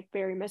feeling like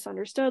very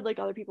misunderstood, like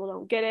other people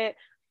don't get it.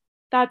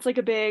 That's like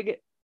a big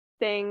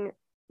thing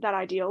that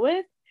I deal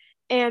with.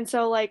 And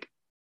so like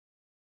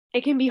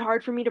it can be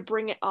hard for me to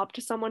bring it up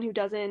to someone who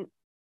doesn't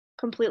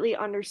completely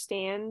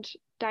understand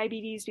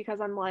diabetes because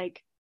I'm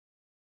like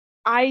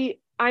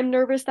I'm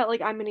nervous that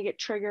like I'm gonna get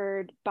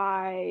triggered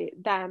by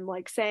them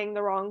like saying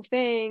the wrong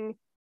thing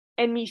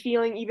and me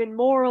feeling even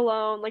more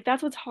alone. Like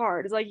that's what's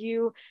hard. Is like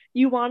you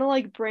want to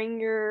like bring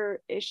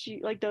your issue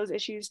like those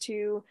issues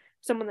to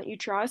someone that you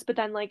trust, but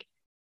then like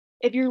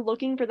if you're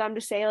looking for them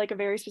to say like a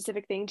very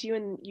specific thing to you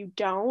and you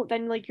don't,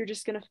 then like you're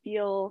just gonna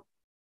feel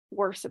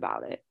worse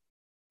about it.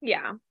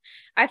 Yeah.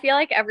 I feel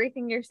like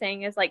everything you're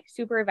saying is like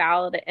super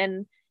valid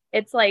and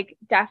it's like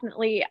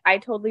definitely I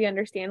totally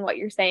understand what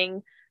you're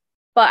saying,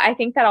 but I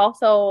think that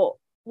also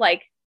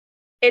like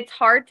it's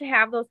hard to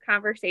have those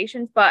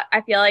conversations, but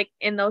I feel like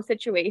in those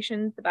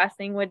situations the best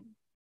thing would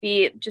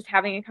be just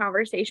having a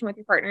conversation with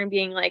your partner and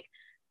being like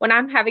when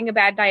I'm having a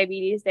bad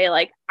diabetes day,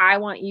 like I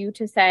want you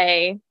to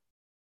say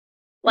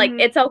like Mm-hmm.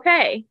 it's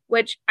okay,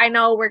 which I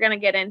know we're going to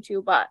get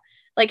into, but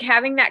like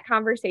having that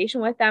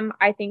conversation with them,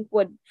 I think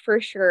would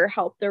for sure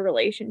help the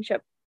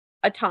relationship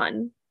a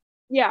ton.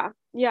 Yeah,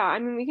 yeah. I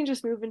mean, we can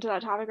just move into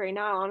that topic right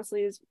now,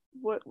 honestly, is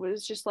what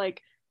was just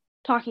like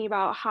talking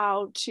about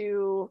how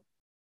to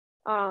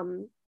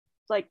um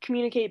like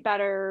communicate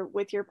better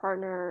with your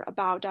partner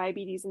about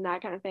diabetes and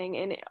that kind of thing.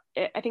 And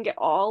I think it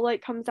all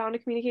like comes down to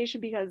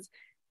communication because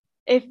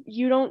if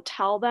you don't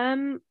tell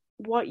them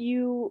what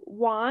you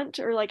want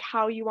or like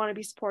how you want to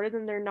be supported,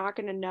 then they're not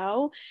going to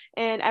know.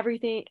 And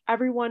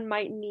everyone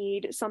might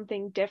need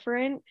something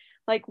different.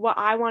 Like what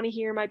I want to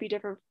hear might be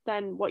different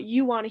than what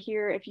you want to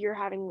hear if you're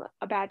having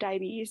a bad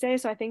diabetes day.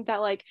 So I think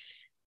that like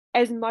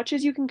as much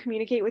as you can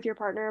communicate with your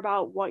partner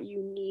about what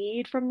you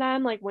need from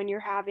them, like when you're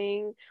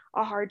having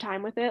a hard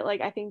time with it, like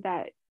I think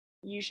that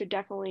you should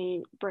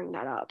definitely bring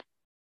that up.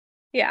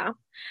 Yeah.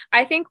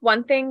 I think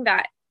one thing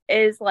that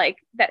is like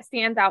that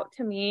stands out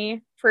to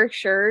me for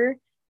sure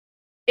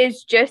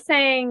is just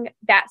saying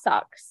that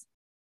sucks.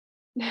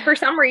 For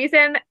some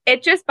reason,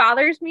 it just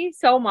bothers me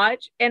so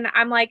much. And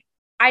I'm like,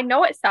 I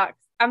know it sucks.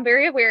 I'm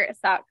very aware it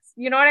sucks.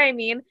 You know what I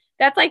mean?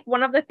 That's like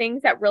one of the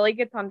things that really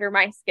gets under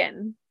my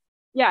skin.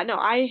 Yeah, no,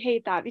 I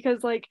hate that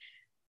because like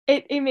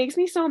it makes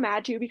me so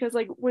mad too because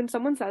like when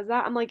someone says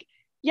that, I'm like,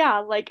 yeah,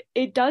 like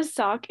it does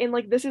suck and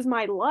like this is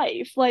my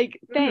life. Like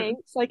Hmm.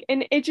 thanks. Like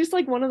and it's just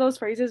like one of those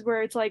phrases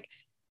where it's like,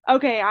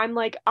 okay, I'm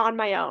like on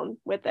my own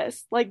with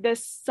this. Like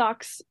this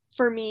sucks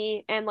for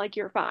me and like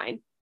you're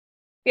fine.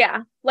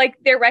 Yeah. Like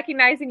they're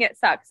recognizing it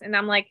sucks. And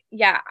I'm like,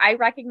 yeah, I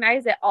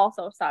recognize it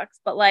also sucks,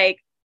 but like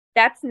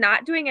that's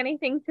not doing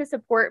anything to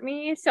support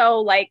me.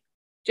 So like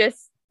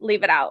just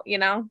leave it out, you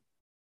know?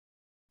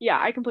 Yeah,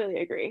 I completely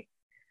agree.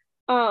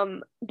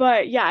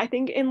 But yeah, I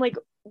think in like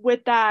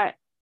with that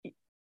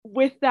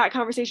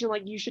conversation,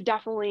 like you should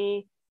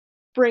definitely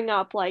bring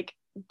up like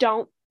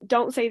don't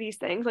say these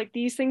things. Like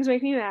these things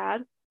make me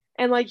mad.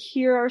 And like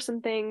here are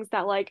some things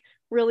that like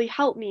really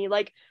help me.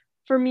 Like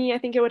for me, I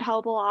think it would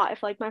help a lot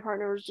if like my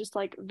partner was just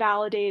like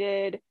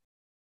validated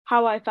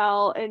how I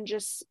felt and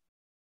just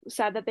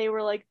said that they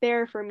were like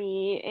there for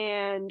me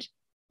and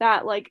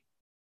that like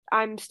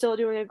I'm still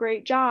doing a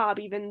great job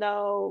even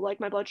though like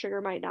my blood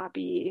sugar might not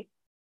be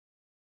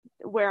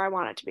where I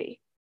want it to be.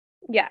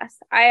 Yes,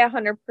 I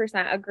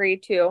 100% agree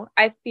too.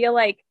 I feel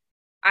like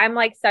I'm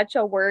like such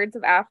a words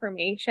of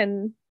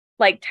affirmation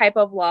like type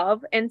of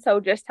love. And so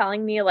just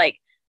telling me like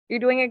you're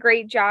doing a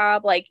great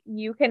job, like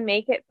you can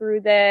make it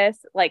through this,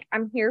 like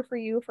I'm here for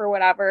you for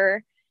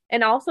whatever.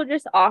 And also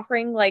just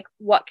offering like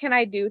what can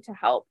I do to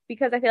help?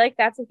 Because I feel like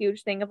that's a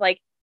huge thing of like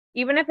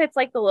even if it's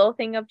like the little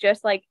thing of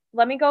just like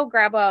let me go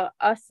grab a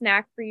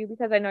snack for you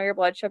because I know your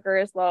blood sugar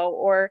is low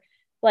or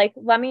like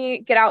let me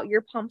get out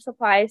your pump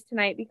supplies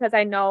tonight because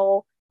I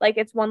know like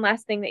it's one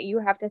less thing that you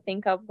have to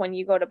think of when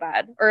you go to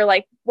bed or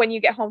like when you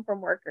get home from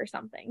work or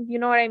something. You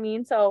know what I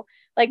mean? So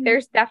like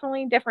there's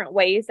definitely different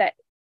ways that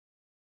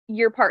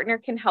your partner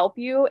can help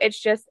you. It's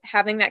just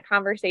having that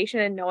conversation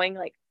and knowing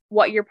like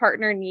what your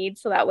partner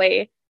needs so that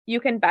way you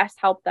can best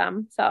help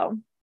them. So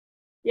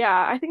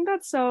Yeah, I think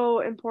that's so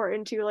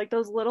important too. Like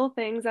those little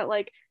things that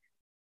like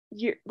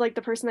you like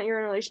the person that you're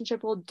in a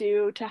relationship will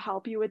do to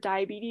help you with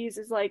diabetes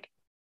is like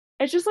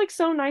it's just like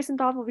so nice and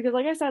thoughtful because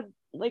like I said,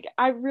 like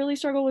I really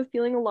struggle with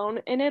feeling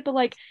alone in it, but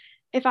like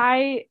if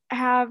I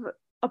have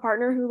a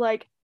partner who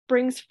like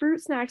brings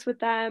fruit snacks with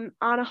them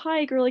on a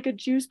hike or like a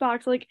juice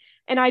box, like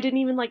and I didn't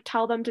even like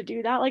tell them to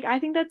do that, like I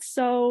think that's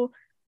so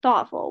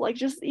thoughtful. Like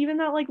just even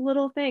that like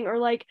little thing or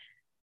like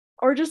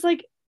or just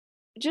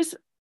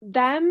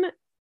them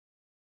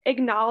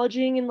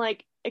acknowledging and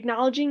like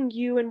acknowledging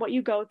you and what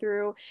you go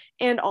through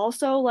and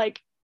also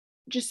like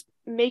just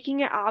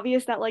making it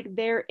obvious that like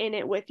they're in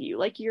it with you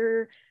like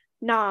you're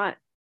not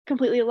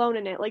completely alone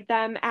in it like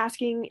them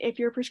asking if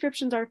your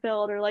prescriptions are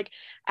filled or like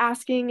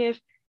asking if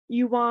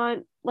you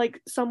want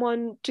like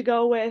someone to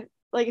go with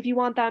like if you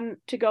want them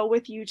to go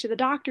with you to the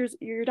doctor's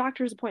your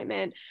doctor's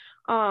appointment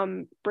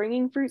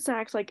bringing fruit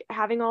snacks like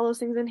having all those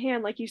things in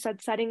hand like you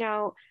said setting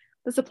out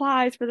the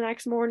supplies for the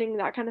next morning,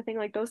 that kind of thing.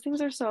 Like those things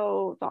are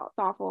so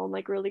thoughtful and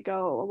like really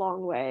go a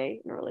long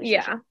way in a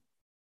relationship. yeah.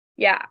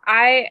 Yeah,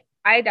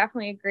 I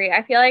definitely agree.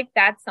 I feel like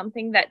that's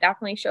something that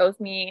definitely shows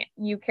me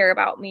you care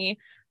about me.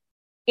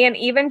 And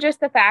even just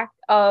the fact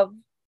of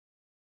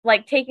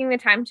like taking the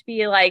time to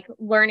be like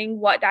learning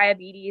what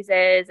diabetes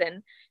is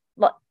and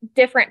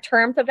different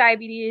terms of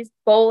diabetes,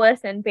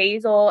 bolus and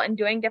basal, and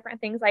doing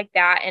different things like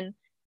that. And,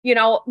 you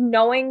know,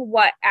 knowing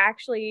what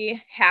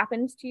actually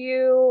happens to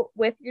you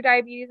with your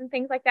diabetes and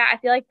things like that. I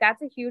feel like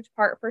that's a huge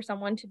part for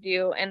someone to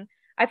do. And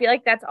I feel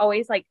like that's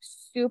always like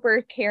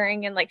super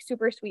caring and like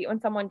super sweet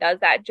when someone does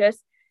that.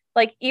 Just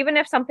like, even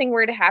if something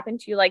were to happen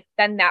to you, like,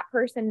 then that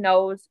person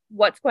knows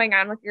what's going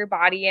on with your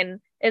body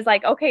and is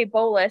like, okay,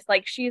 bolus,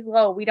 like she's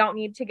low. We don't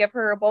need to give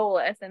her a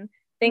bolus and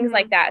things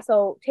like Mm-hmm. that.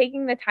 So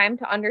taking the time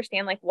to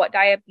understand like what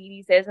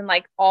diabetes is and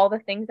like all the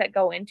things that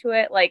go into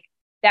it, like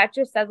that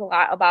just says a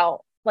lot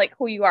about like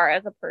who you are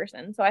as a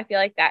person. So I feel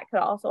like that could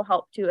also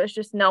help too, is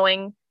just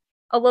knowing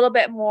a little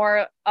bit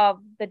more of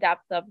the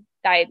depth of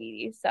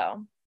diabetes.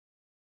 So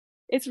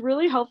It's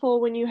really helpful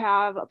when you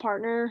have a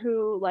partner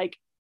who like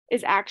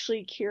is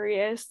actually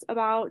curious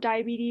about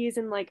diabetes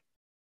and like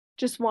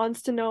just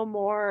wants to know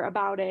more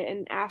about it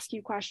and ask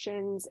you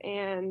questions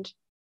and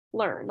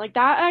learn. Like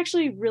that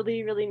actually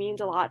really, really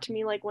means a lot to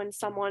me. Like when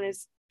someone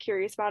is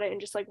curious about it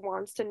and just like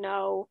wants to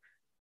know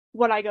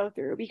what I go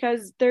through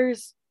because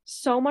there's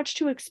so much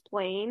to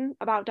explain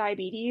about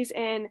diabetes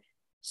and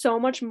so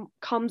much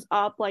comes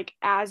up like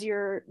as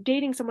you're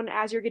dating someone,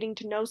 as you're getting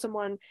to know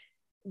someone,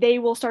 they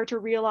will start to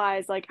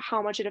realize like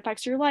how much it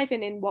affects your life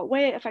and in what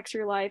way it affects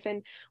your life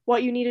and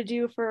what you need to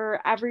do for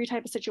every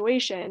type of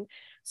situation.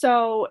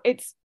 So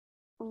it's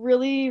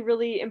really,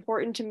 really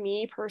important to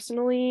me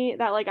personally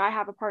that like I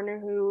have a partner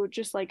who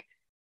just like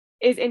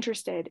is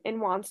interested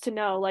and wants to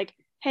know like,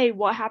 hey,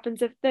 what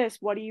happens if this?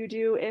 What do you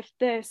do if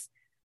this?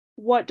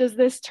 What does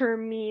this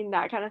term mean?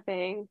 That kind of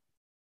thing.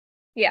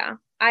 yeah,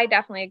 I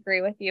definitely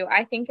agree with you.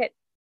 I think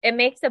it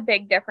makes a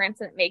big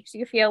difference and it makes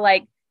you feel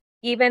like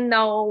even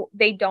though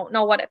they don't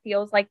know what it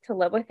feels like to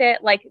live with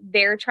it, like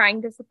they're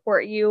trying to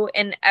support you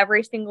in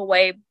every single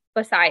way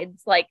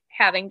besides like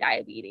having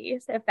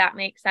diabetes, if that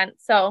makes sense.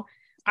 So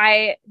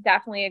I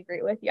definitely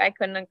agree with you. I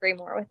couldn't agree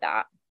more with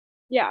that.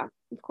 Yeah,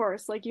 of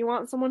course. Like you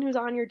want someone who's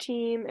on your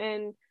team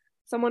and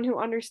someone who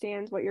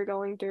understands what you're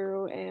going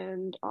through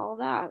and all of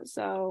that.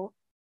 So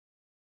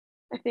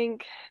I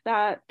think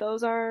that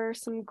those are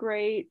some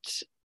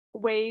great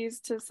ways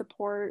to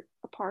support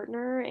a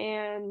partner.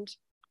 And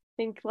I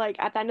think like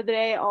at the end of the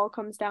day, it all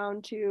comes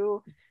down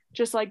to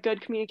just like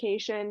good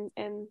communication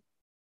and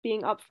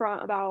being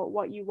upfront about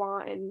what you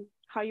want and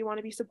how you want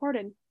to be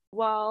supported.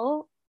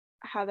 Well,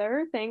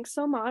 Heather, thanks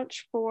so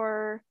much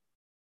for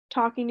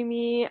talking to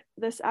me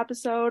this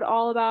episode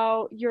all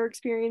about your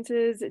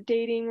experiences,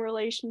 dating,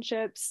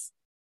 relationships,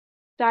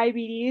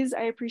 diabetes.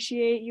 I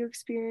appreciate you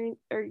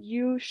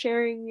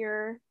sharing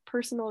your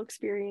personal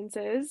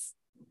experiences.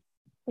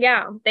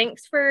 Yeah,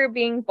 thanks for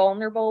being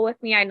vulnerable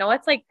with me. I know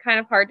it's like kind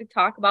of hard to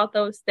talk about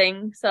those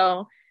things.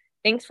 So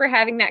thanks for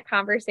having that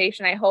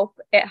conversation. I hope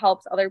it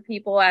helps other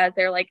people as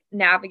they're like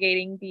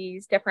navigating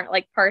these different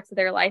like parts of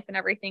their life and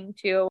everything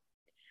too.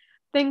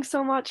 Thanks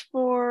so much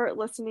for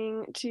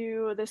listening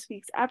to this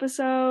week's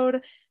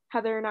episode.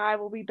 Heather and I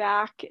will be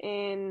back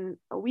in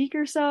a week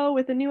or so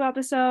with a new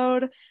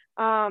episode.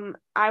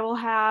 I will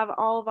have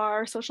all of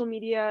our social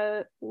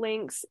media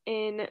links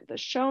in the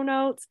show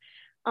notes.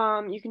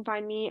 You can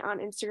find me on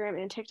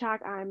Instagram and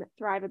TikTok. I'm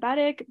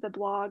Thriveabetic. The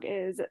blog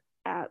is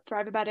at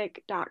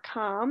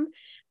thriveabetic.com.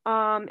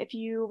 If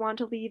you want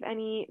to leave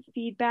any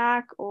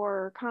feedback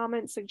or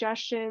comments,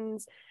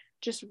 suggestions,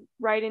 just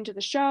write into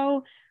the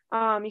show.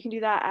 You can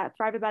do that at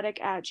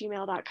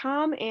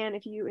thriveabetic@gmail.com. And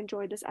if you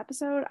enjoyed this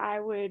episode, I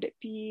would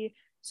be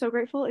so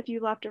grateful if you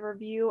left a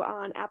review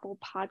on Apple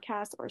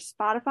Podcasts or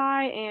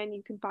Spotify, and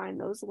you can find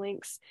those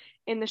links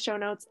in the show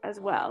notes as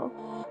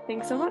well.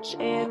 Thanks so much,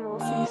 and we'll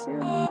see you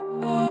soon.